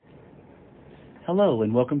Hello,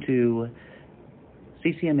 and welcome to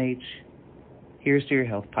CCMH Here's to Your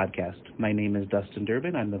Health podcast. My name is Dustin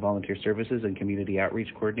Durbin. I'm the Volunteer Services and Community Outreach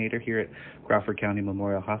Coordinator here at Crawford County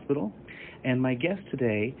Memorial Hospital. And my guest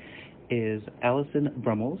today is Allison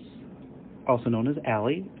Brummels, also known as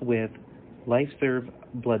Allie, with Lifeserve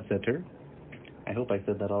Blood Center. I hope I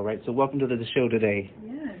said that all right. So welcome to the show today.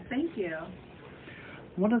 Yes, thank you.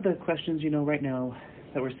 One of the questions, right now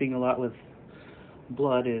that we're seeing a lot with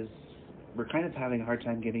blood is we're kind of having a hard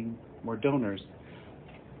time getting more donors.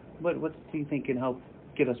 What do you think can help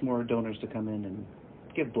get us more donors to come in and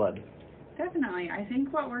give blood? Definitely. I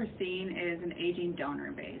think what we're seeing is an aging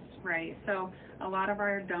donor base, right? So a lot of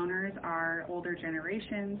our donors are older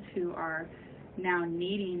generations who are now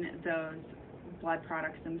needing those blood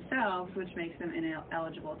products themselves, which makes them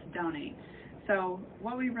ineligible to donate. So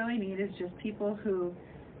what we really need is just people who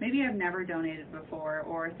maybe have never donated before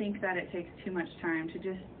or think that it takes too much time to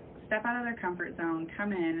just step out of their comfort zone,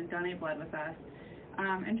 come in and donate blood with us,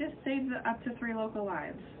 and just save up to 3 local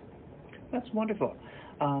lives. That's wonderful.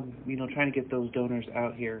 Trying to get those donors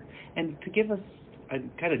out here. And to give us, I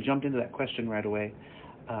kind of jumped into that question right away.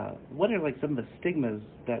 What are some of the stigmas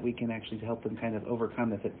that we can actually help them kind of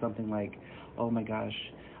overcome if it's something like, oh my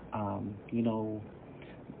gosh, a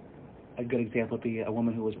good example would be a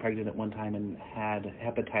woman who was pregnant at one time and had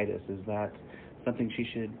hepatitis. Is that something she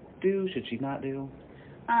should do? Should she not do?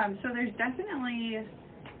 So there's definitely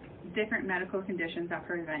different medical conditions that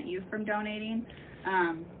prevent you from donating.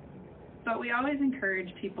 But we always encourage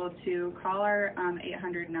people to call our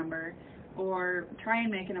 800 number or try and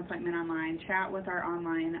make an appointment online, chat with our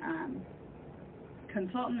online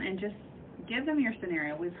consultant, and just give them your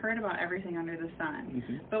scenario. We've heard about everything under the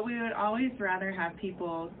sun, but we would always rather have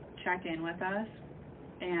people check in with us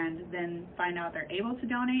and then find out they're able to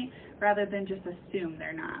donate rather than just assume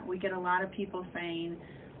they're not. We get a lot of people saying,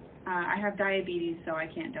 I have diabetes, so I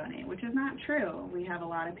can't donate, which is not true. We have a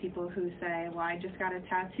lot of people who say, well, I just got a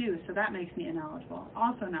tattoo, so that makes me ineligible.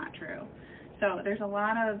 Also not true. So there's a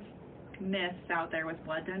lot of myths out there with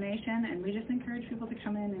blood donation, and we just encourage people to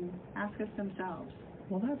come in and ask us themselves.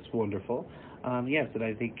 Well, that's wonderful. Yes, and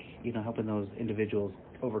I think, helping those individuals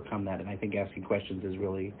overcome that, and I think asking questions is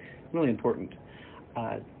really, really important.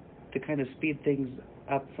 To kind of speed things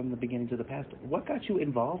up from the beginning to the past, what got you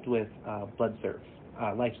involved with Lifeserve,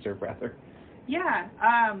 rather? Yeah,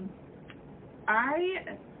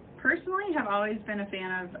 I personally have always been a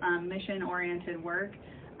fan of mission-oriented work.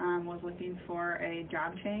 Was looking for a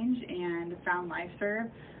job change and found Lifeserve.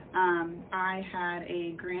 I had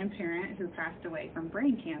a grandparent who passed away from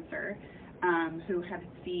brain cancer, who had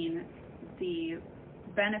seen the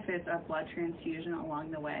benefits of blood transfusion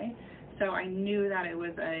along the way. So I knew that it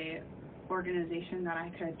was a organization that I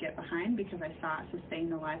could get behind because I saw it sustain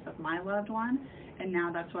the life of my loved one, and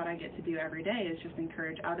now that's what I get to do every day is just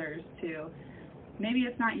encourage others to, maybe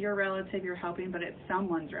it's not your relative you're helping, but it's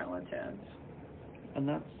someone's relative. And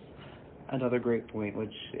that's another great point,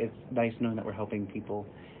 which it's nice knowing that we're helping people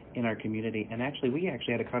in our community. And we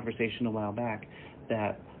had a conversation a while back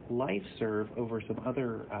that Lifeserve over some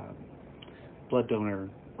other blood donor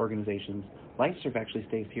organizations, Lifeserve actually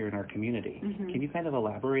stays here in our community. Can you kind of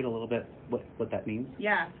elaborate a little bit what that means?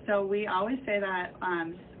 Yeah, so we always say that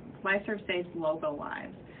Lifeserve saves local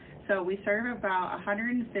lives. So we serve about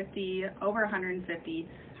over 150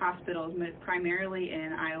 hospitals, primarily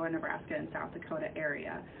in Iowa, Nebraska, and South Dakota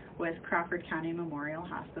area, with Crawford County Memorial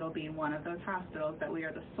Hospital being one of those hospitals that we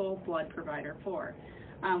are the sole blood provider for.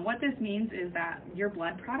 What this means is that your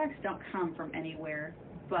blood products don't come from anywhere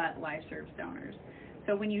but Lifeserve's donors.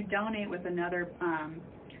 So when you donate with another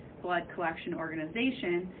blood collection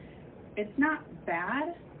organization, it's not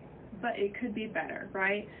bad, but it could be better,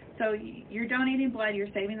 right? So you're donating blood,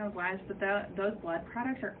 you're saving those lives, but those blood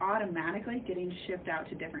products are automatically getting shipped out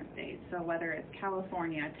to different states. So whether it's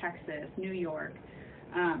California, Texas, New York,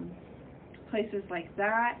 places like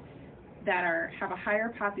that have a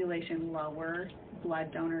higher population, lower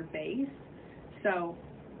blood donor base. So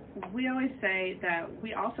we always say that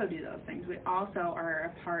we also do those things. We also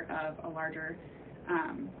are a part of a larger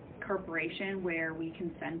corporation where we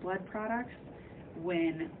can send blood products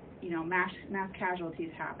when mass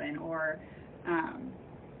casualties happen or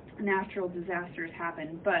natural disasters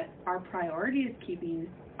happen. But our priority is keeping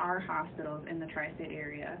our hospitals in the tri-state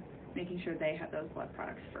area, making sure they have those blood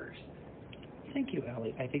products first. Thank you,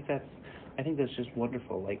 Allie. I think that's just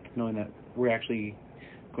wonderful. Knowing that we're actually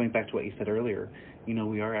going back to what you said earlier.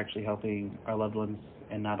 We are actually helping our loved ones,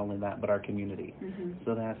 and not only that, but our community.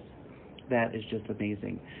 So That is just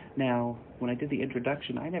amazing. Now, when I did the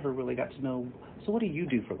introduction, I never really got to know, so what do you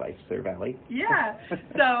do for Lifeserve, Allie? Yeah,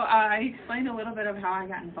 so I explained a little bit of how I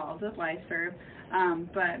got involved with Lifeserve,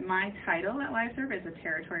 but my title at Lifeserve is a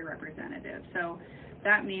territory representative. So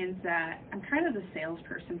that means that I'm kind of the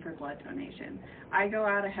salesperson for blood donation. I go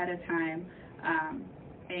out ahead of time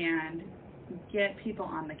and get people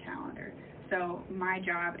on the calendar. So my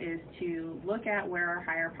job is to look at where our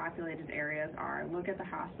higher populated areas are, look at the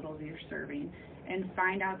hospitals you're serving, and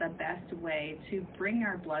find out the best way to bring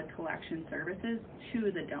our blood collection services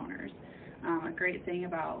to the donors. A great thing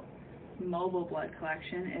about mobile blood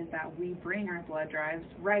collection is that we bring our blood drives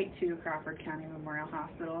right to Crawford County Memorial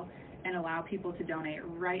Hospital and allow people to donate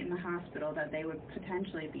right in the hospital that they would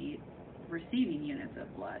potentially be receiving units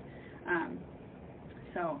of blood.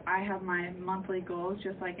 So I have my monthly goals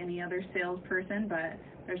just like any other salesperson, but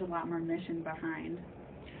there's a lot more mission behind.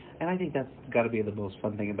 And I think that's got to be the most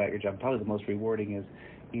fun thing about your job. Probably the most rewarding is,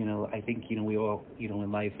 I think, we all,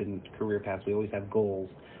 in life and career paths, we always have goals.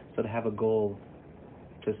 So to have a goal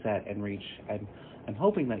to set and reach, I'm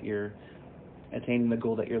hoping that you're attaining the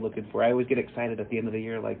goal that you're looking for. I always get excited at the end of the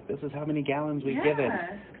year, like, this is how many gallons we've given.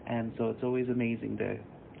 And so it's always amazing to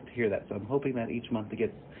hear that. So I'm hoping that each month it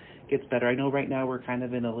gets better. I know right now we're kind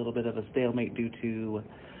of in a little bit of a stalemate due to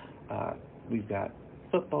we've got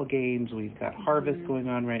football games, we've got harvest going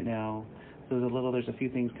on right now. So there's a few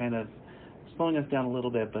things kind of slowing us down a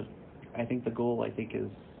little bit, but I think the goal is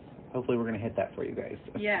hopefully we're going to hit that for you guys.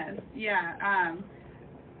 Yes, yeah.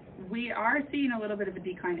 We are seeing a little bit of a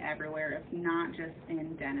decline everywhere. It's not just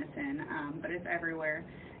in Denison, but it's everywhere.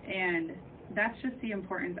 And that's just the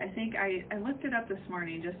importance. I think I looked it up this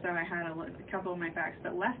morning just so I had a couple of my facts,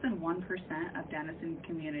 but less than 1% of Denison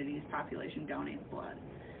community's population donates blood,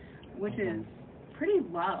 which is pretty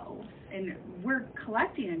low. And we're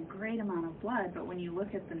collecting a great amount of blood, but when you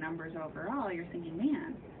look at the numbers overall, you're thinking,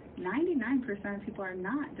 man, 99% of people are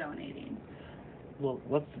not donating. Well,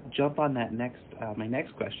 let's jump on that my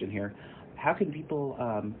next question here. How can people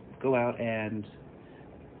go out and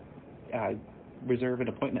reserve an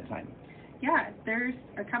appointment time? Yeah, there's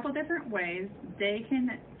a couple different ways. They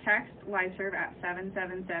can text Lifeserve at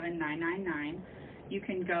 777-999. You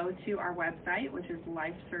can go to our website, which is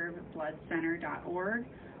lifeservebloodcenter.org,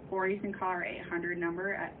 or you can call our 800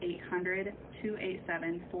 number at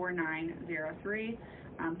 800-287-4903.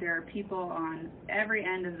 There are people on every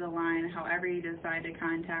end of the line, however you decide to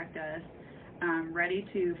contact us, ready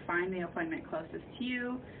to find the appointment closest to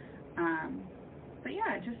you. But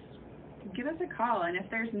yeah, just give us a call, and if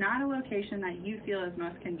there's not a location that you feel is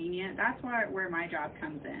most convenient, that's where my job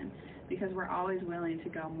comes in, because we're always willing to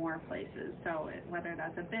go more places. So whether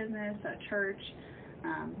that's a business, a church,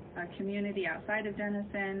 a community outside of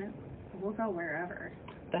Denison, we'll go wherever.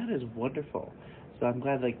 That is wonderful. So I'm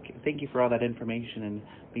glad, thank you for all that information and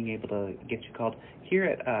being able to get you called. Here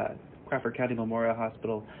at Crawford County Memorial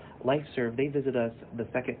Hospital, Lifeserve, they visit us the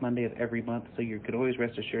second Monday of every month, so you can always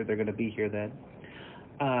rest assured they're going to be here then.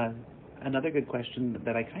 Another good question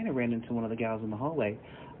that I kind of ran into one of the gals in the hallway,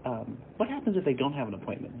 what happens if they don't have an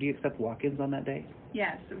appointment? Do you accept walk-ins on that day?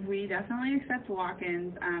 Yes, we definitely accept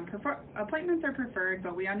walk-ins. Appointments are preferred,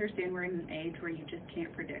 but we understand we're in an age where you just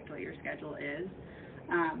can't predict what your schedule is.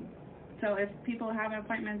 So if people have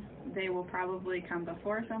appointments, they will probably come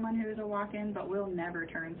before someone who's a walk-in, but we'll never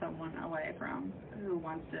turn someone away from who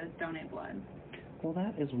wants to donate blood. Well,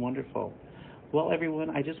 that is wonderful. Well,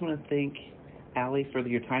 everyone, I just want to thank Allie for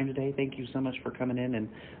your time today. Thank you so much for coming in and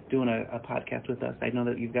doing a podcast with us. I know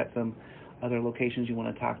that you've got some other locations you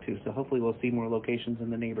want to talk to, so hopefully we'll see more locations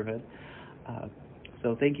in the neighborhood.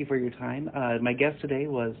 So thank you for your time. My guest today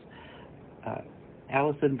was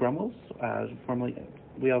Allison Brummels, formerly,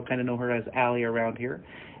 we all kind of know her as Allie around here,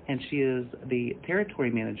 and she is the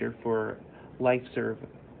territory manager for Lifeserve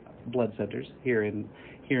Blood Centers here in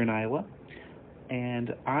Iowa.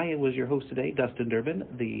 And I was your host today, Dustin Durbin,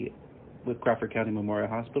 with Crawford County Memorial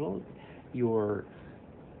Hospital, your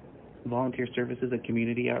volunteer services and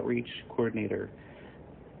community outreach coordinator.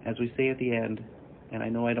 As we say at the end, and I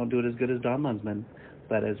know I don't do it as good as Don Lunsman,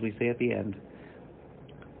 but as we say at the end,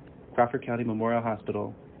 Crawford County Memorial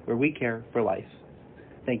Hospital, where we care for life.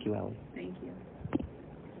 Thank you, Allie. Thank you.